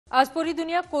आज पूरी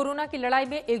दुनिया कोरोना की लड़ाई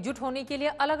में एकजुट होने के लिए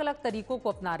अलग अलग तरीकों को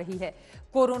अपना रही है।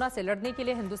 कोरोना से लड़ने के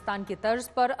लिए हिंदुस्तान की तर्ज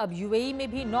पर अब यूएई में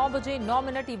भी 9 बजे 9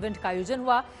 मिनट इवेंट का आयोजन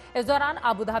हुआ। इस दौरान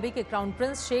अबू धाबी के क्राउन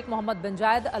प्रिंस शेख मोहम्मद बिन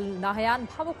जायद अल नाहयान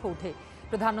भावुक हो उठे।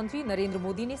 प्रधानमंत्री नरेंद्र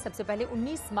मोदी ने सबसे पहले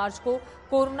 19 मार्च को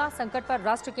कोरोना संकट पर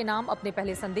राष्ट्र के नाम अपने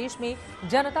पहले संदेश में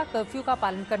जनता कर्फ्यू का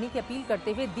पालन करने की अपील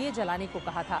करते हुए दिए जलाने को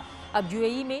कहा था। अब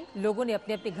यूएई में लोगों ने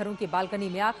अपने अपने घरों की बालकनी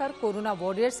में आकर कोरोना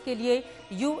वॉरियर्स के लिए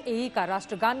यूएई का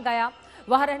राष्ट्रगान गाया।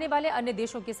 वहां रहने वाले अन्य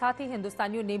देशों के साथ ही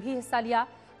हिंदुस्तानियों ने भी हिस्सा लिया।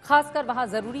 खासकर वहां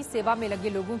जरूरी सेवा में लगे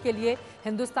लोगों के लिए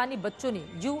हिंदुस्तानी बच्चों ने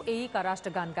यूएई का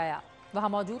राष्ट्रगान गाया। वहां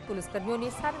मौजूद पुलिसकर्मियों ने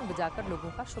सायरन बजाकर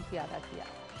लोगों का शुक्रिया अदा किया।